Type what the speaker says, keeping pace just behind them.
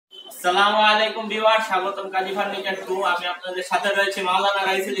সালামু আলাইকুম ভিউয়ার, স্বাগতম কাজী ফার্নিচার 2। আমি আপনাদের সাথে রয়েছে মাওলানা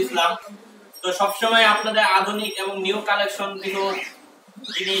রাইসুল ইসলাম। তো সবসময় আপনাদের আধুনিক এবং নিউ কালেকশন কিছু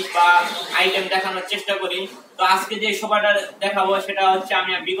জিনিস বা আইটেম দেখানোর চেষ্টা করি। তো আজকে যে সোফাটা দেখাবো সেটা হচ্ছে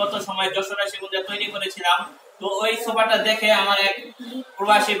আমি বিগত সময় যশোরে সেগুলো তৈরি করেছিলাম। তো ওই সোফাটা দেখে আমার এক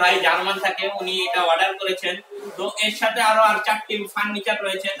প্রবাসী ভাই জার্মান থাকে, উনি এটা অর্ডার করেছেন। তো এর সাথে আরো 4টি ফার্নিচার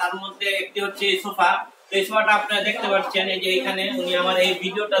রয়েছে, তার মধ্যে একটি হচ্ছে এই সোফা। এই সোফাটা আপনারা দেখতে পাচ্ছেন, এই যে এখানে উনি আমার এই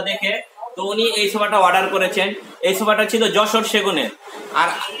ভিডিওটা দেখে তো উনি এই সোফাটা অর্ডার করেছেন। এই সোফাটা ছিল যশোর সেগুনের, আর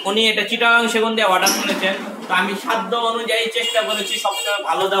উনি এটা চিটাগাং সেগুন দিয়ে অর্ডার করেছেন। তো আমি সাধ্য অনুযায়ী চেষ্টা করেছি সবসময়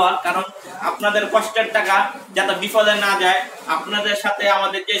ভালো দেওয়ার, কারণ আপনাদের কষ্টের টাকা যাতে বিফলে না যায়, আপনাদের সাথে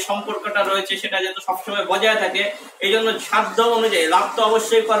আমাদের যে সম্পর্কটা রয়েছে সেটা যাতে সবসময় বজায় থাকে, এই জন্য সাধ্য অনুযায়ী লাভ তো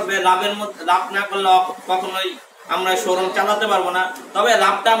অবশ্যই করবে। লাভের মধ্যে লাভ না করলে কখনোই আমরা শোরুম চালাতে পারবো না। তবে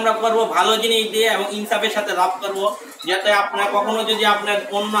লাভটা আমরা করব ভালো জিনিস দিয়ে এবং ইনসাফের সাথে লাভ করব, যাতে আপনারা কখনো যদি আপনার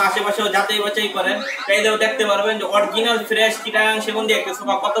অন্য আশেপাশেও যাচাই বাছাই করেন তাইলেও দেখতে পারবেন যে অরিজিনাল ফ্রেশ চিটাগাং সেগুন দিয়ে একটা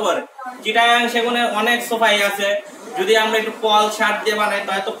সোফা কত পারে। চিটাগাং সেগুনের অনেক সোফাই আছে, যদি আমরা একটু পল শার্ট দিয়ে বানাই তো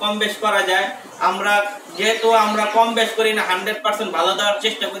হয়তো কম বেশ করা যায়। যেহেতু আমরা কম বেশ করি না, 100% ভালো দেওয়ার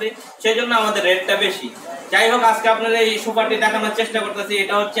চেষ্টা করি, সেই জন্য আমাদের রেটটা বেশি। যাই হোক, আজকে আপনারা এই সোফাটি দেখানোর চেষ্টা করতেছি।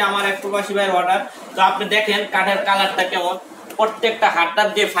 এটা হচ্ছে আমার এক প্রবাসী ভাইয়ের অর্ডার। তো আপনি দেখেন কাঠের কালারটা কেমন, প্রত্যেকটা হাড়টার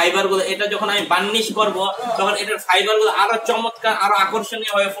যে ফাইবার গুলো, এটা যখন আমি বার্নিশ করব তখন এটার ফাইবার গুলো আরো চমৎকার, আরো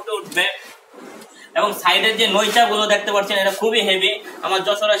আকর্ষণীয় হয়ে ফুটে উঠবে। এবং সাইডের যে নৈচা গুলো দেখতে পাচ্ছেন, এটা খুবই হেভি। আমার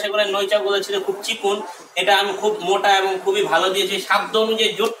যশোরে সেগুলোর নৈচা গুলো ছিল খুব চিকুন, এটা আমি খুব মোটা এবং খুবই ভালো দিয়েছি। সাধ্য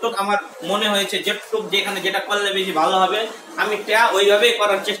অনুযায়ী যতটুক আমার মনে হয়েছে, যেটুক যেখানে যেটা করলে বেশি ভালো হবে আমি ওইভাবেই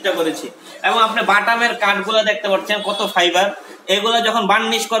করার চেষ্টা করেছি। এবং আপনি বাটামের কাঠগুলো দেখতে পাচ্ছেন কত ফাইবার, এগুলো যখন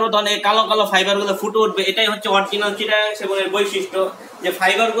বার্নিশ করবো তখন এই কালো কালো ফাইবার গুলো ফুটে উঠবে। এটাই হচ্ছে অরিজিনাল চিটাগাং সেগুনের বৈশিষ্ট্য, যে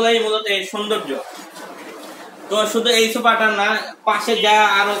ফাইবার গুলোই মূলত এই সৌন্দর্য। তো শুধু এই সোফাটা না, পাশে যা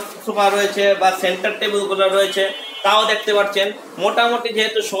আরো সোফা রয়েছে বা সেন্টার টেবিল গুলো রয়েছে তাও দেখতে পাচ্ছেন। মোটামুটি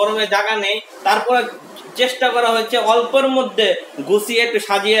যেহেতু শোরুমে জায়গা নেই, তারপরে চেষ্টা করা হয়েছে অল্পের মধ্যে গুছিয়ে একটু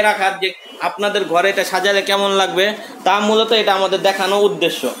সাজিয়ে রাখার, যে আপনাদের ঘরে এটা সাজালে কেমন লাগবে তা মূলত এটা আমাদের দেখানো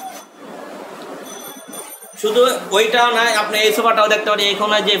উদ্দেশ্য। শুধু ওইটাও নয়, আপনি এই সোফাটাও দেখতে পারেন।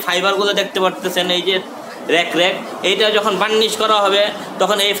 এইখানে যে ফাইবার গুলো দেখতে পাচ্ছেন, এই যে র্যাক এইটা যখন বার্নিশ করা হবে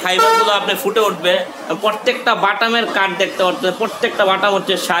তখন এই ফাইবারগুলো আপনি ফুটে উঠবে। প্রত্যেকটা বাটামের কাঠ দেখতে পাচ্ছেন, প্রত্যেকটা বাটাম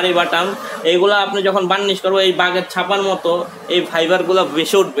হচ্ছে সারি বাটাম। এইগুলো আপনি যখন বার্নিশ করবো এই বাঘের ছাপার মতো এই ফাইবারগুলো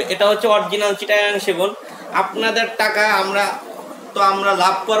বেশি উঠবে। এটা হচ্ছে অরিজিনাল চিটাগাং সেগুন। আপনাদের টাকা আমরা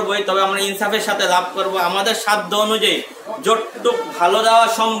লাভ করবোই, তবে আমরা ইনসাফের সাথে লাভ করব। আমাদের সাধ্য অনুযায়ী যতটুক ভালো দেওয়া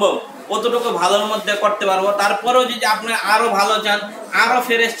সম্ভব কতটুকু ভালোর মধ্যে করতে পারবো। তারপরেও যদি আপনি আরো ভালো চান, আরো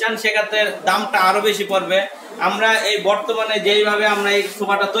ফ্রেশ চান, সেক্ষেত্রে দামটা আরো বেশি পড়বে। আমরা এই বর্তমানে যেইভাবে আমরা এই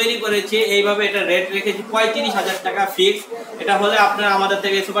সোফাটা তৈরি করেছি, এইভাবে এটা রেট রেখেছি 35,000 টাকা ফিক্স। এটা হলে আপনারা আমাদের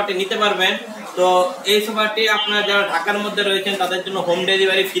থেকে এই সোফাটি নিতে পারবেন। তো এই সোফাটি আপনারা যারা ঢাকার মধ্যে রয়েছেন তাদের জন্য হোম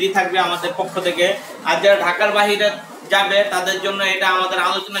ডেলিভারি ফ্রি থাকবে আমাদের পক্ষ থেকে। আর যারা ঢাকার বাইরে যাবে তাদের জন্য এটা আমাদের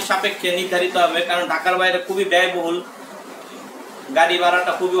আলোচনার সাপেক্ষে নির্ধারিত হবে, কারণ ঢাকার বাইরে খুবই ব্যয়বহুল, গাড়ি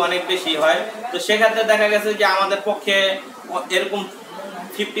ভাড়াটা খুবই অনেক বেশি হয়। তো সেক্ষেত্রে দেখা গেছে যে আমাদের পক্ষে এরকম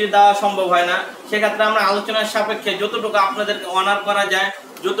 50 দেওয়া সম্ভব হয় না। সেক্ষেত্রে আমরা আলোচনার সাপেক্ষে যতটুকু আপনাদেরকে অনার করা যায়,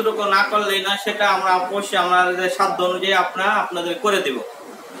 যতটুকু না করলেই না, সেটা আমরা অবশ্যই আমাদের সাধ্য অনুযায়ী আপনাদের করে দেব।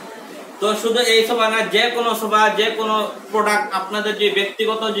 তো শুধু এই সোফা না, যে কোনো সোফা, যে কোনো প্রোডাক্ট আপনাদের যে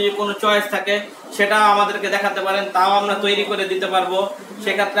ব্যক্তিগত যে কোনো চয়েস থাকে সেটা আমাদেরকে দেখাতে পারেন, তাও আমরা তৈরি করে দিতে পারবো।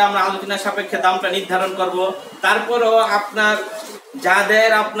 সেক্ষেত্রে আমরা আলোচনার সাপেক্ষে দামটা নির্ধারণ করব। তারপরেও যাদের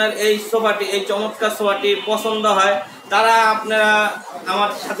আপনার এই সোফাটি, এই চমৎকার সোফাটি পছন্দ হয়, তারা আপনারা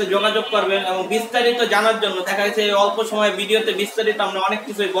আমার সাথে যোগাযোগ করবেন। এবং বিস্তারিত জানার জন্য দেখা গেছে এই অল্প সময় ভিডিওতে বিস্তারিত আমরা অনেক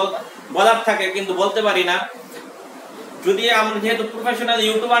কিছুই বলার থাকে কিন্তু বলতে পারি না। যদি আমরা যেহেতু প্রফেশনাল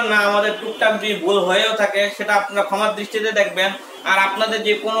ইউটিউবার না, আমাদের টুকটাক যদি ভুল হয়েও থাকে সেটা আপনারা ক্ষমার দৃষ্টিতে দেখবেন। আর আপনাদের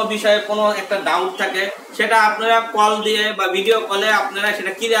যে কোনো বিষয়ে কোনো একটা ডাউট থাকে সেটা আপনারা কল দিয়ে বা ভিডিও কলে আপনারা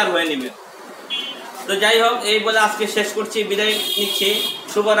সেটা ক্লিয়ার হয়ে নেবেন। তো যাই হোক, এই বলে আজকে শেষ করছি, বিদায় নিচ্ছি,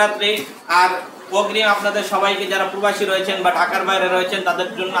 শুভরাত্রি। আর অগ্রিম আপনাদের সবাইকে, যারা প্রবাসী রয়েছেন বা ঢাকার বাইরে রয়েছেন, তাদের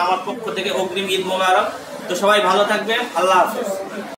জন্য আমার পক্ষ থেকে অগ্রিম ঈদ মোবারক। তো সবাই ভালো থাকবেন, আল্লাহ হাফেজ।